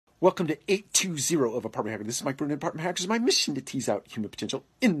Welcome to 820 of Apartment Hacker. This is Mike Bruno, Apartment Hackers. My mission to tease out human potential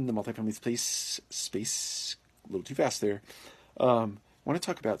in the multifamily space. A little too fast there. I want to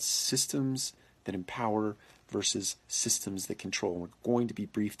talk about systems that empower versus systems that control. We're going to be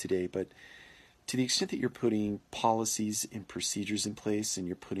brief today, but to the extent that you're putting policies and procedures in place and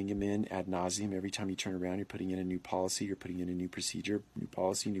you're putting them in ad nauseum, every time you turn around, you're putting in a new policy, you're putting in a new procedure, new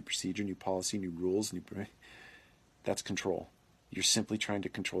policy, new procedure, new policy, new rules, that's control. You're simply trying to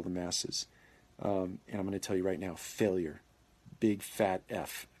control the masses. And I'm going to tell you right now, failure, big fat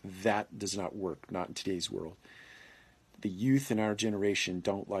F, that does not work, not in today's world. The youth in our generation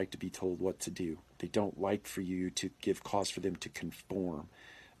don't like to be told what to do. They don't like for you to give cause for them to conform.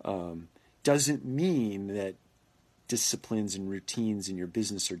 Doesn't mean that disciplines and routines in your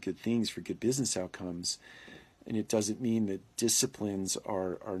business are good things for good business outcomes. And it doesn't mean that disciplines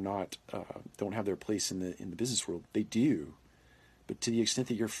are not don't have their place in the business world. They do. But to the extent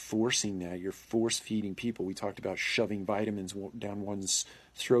that you're forcing that, you're force-feeding people. We talked about shoving vitamins down one's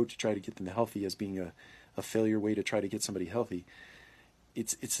throat to try to get them healthy as being a failure way to try to get somebody healthy.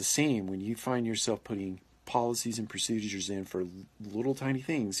 It's the same when you find yourself putting policies and procedures in for little tiny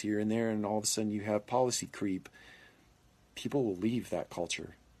things here and there, and all of a sudden you have policy creep. People will leave that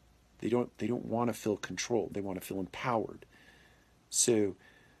culture. They don't want to feel controlled. They want to feel empowered. So,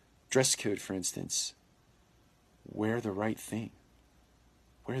 dress code, for instance, wear the right thing.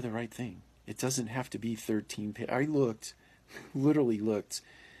 Wear the right thing. It doesn't have to be 13 pages. I literally looked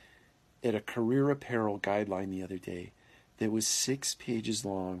at a career apparel guideline the other day that was 6 pages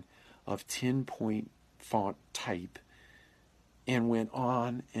long of 10-point font type and went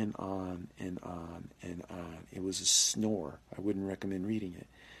on and on and on and on. It was a snore. I wouldn't recommend reading it.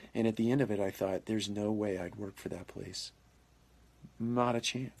 And at the end of it, I thought, there's no way I'd work for that place. Not a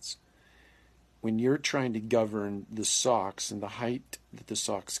chance. When you're trying to govern the socks and the height that the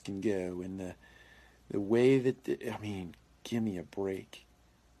socks can go and the way that, give me a break.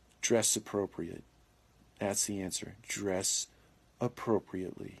 Dress appropriate. That's the answer. Dress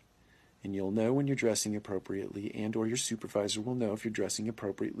appropriately. And you'll know when you're dressing appropriately, and or your supervisor will know if you're dressing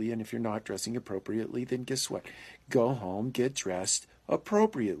appropriately. And if you're not dressing appropriately, then guess what? Go home, get dressed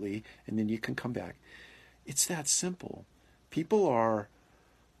appropriately, and then you can come back. It's that simple. People are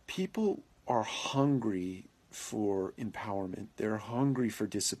hungry for empowerment. They're hungry for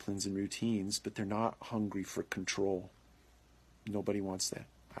disciplines and routines, but they're not hungry for control. Nobody wants that.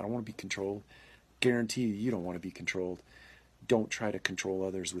 I don't want to be controlled. Guarantee you don't want to be controlled. Don't try to control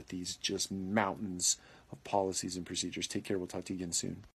others with these just mountains of policies and procedures. Take care. We'll talk to you again soon.